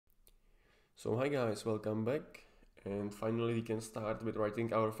So hi guys, welcome back, and finally we can start with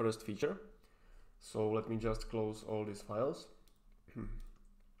writing our first feature. So let me just close all these files.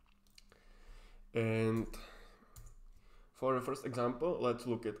 And for the first example, let's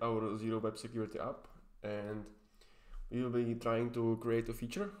look at our Zero Web Security app, and we will be trying to create a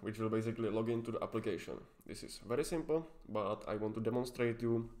feature which will basically log into the application. This is very simple, but I want to demonstrate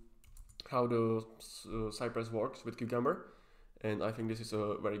you how the Cypress works with Cucumber, and I think this is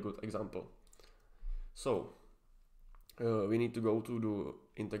a very good example. So we need to go to the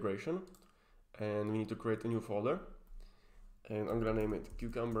integration and we need to create a new folder, and I'm gonna name it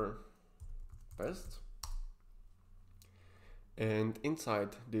Cucumber test, and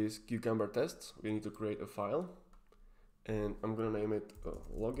inside this Cucumber tests we need to create a file, and I'm gonna name it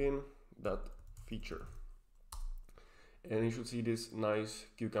login.feature, and you should see this nice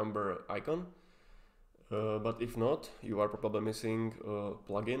Cucumber icon. But if not, you are probably missing a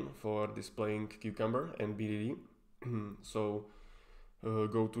plugin for displaying Cucumber and BDD. So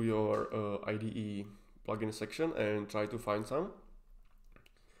go to your IDE plugin section and try to find some,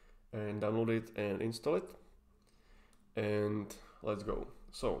 and download it and install it, and let's go.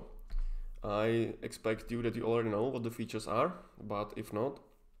 So I expect you that you already know what the features are, but if not,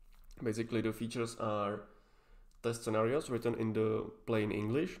 basically the features are test scenarios written in the plain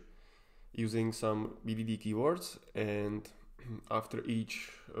English using some BDD keywords, and after each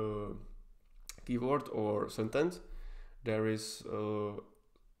keyword or sentence there is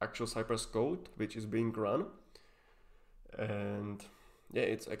actual Cypress code which is being run, and yeah,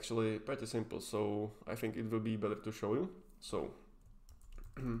 it's actually pretty simple, so I think it will be better to show you. So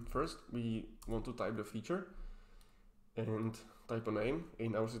first we want to type the feature and type a name.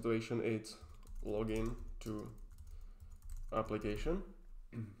 In our situation it's login to application.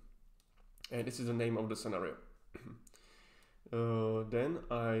 And this is the name of the scenario. Then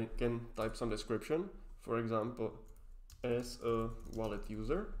I can type some description. For example, as a wallet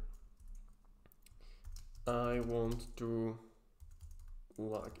user, I want to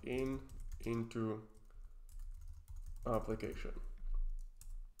log into application.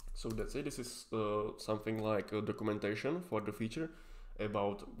 So that's it. This is something like a documentation for the feature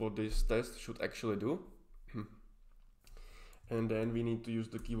about what this test should actually do. And then we need to use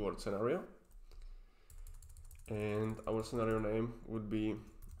the keyword scenario, and our scenario name would be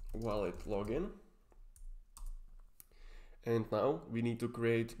wallet login. And now we need to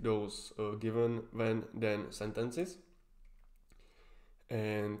create those given, when, then sentences.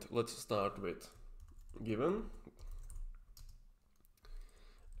 And let's start with given,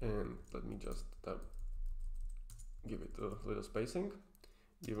 and let me just give it a little spacing.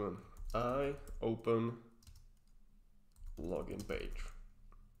 Given I open login page,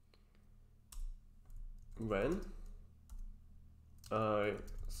 when I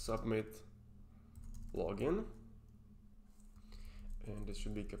submit login, and this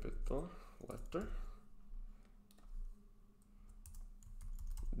should be capital letter,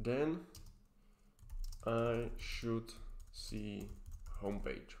 then I should see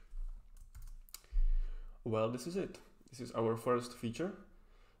homepage. Well, this is it. This is our first feature.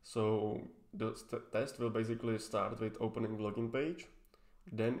 So the test will basically start with opening login page,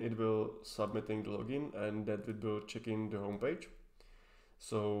 then it will submitting the login, and then it will checking the home page.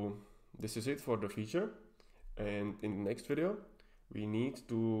 So this is it for the feature, and in the next video we need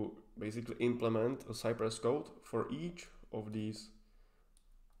to basically implement a Cypress code for each of these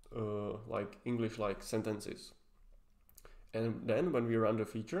like English-like sentences. And then when we run the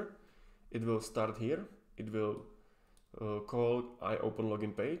feature, it will start here, it will call I open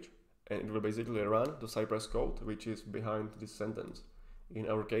login page, and it will basically run the Cypress code which is behind this sentence. In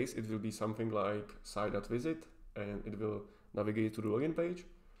our case it will be something like site.visit, and it will navigate to the login page,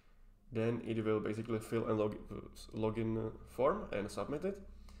 then it will basically fill a login form and submit it,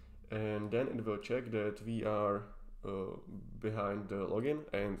 and then it will check that we are behind the login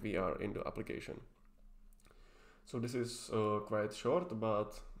and we are in the application. So this is quite short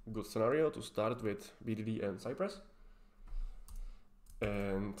but good scenario to start with BDD and Cypress.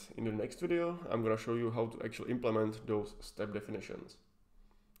 And in the next video I'm gonna show you how to actually implement those step definitions.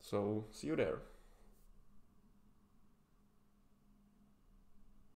 So see you there.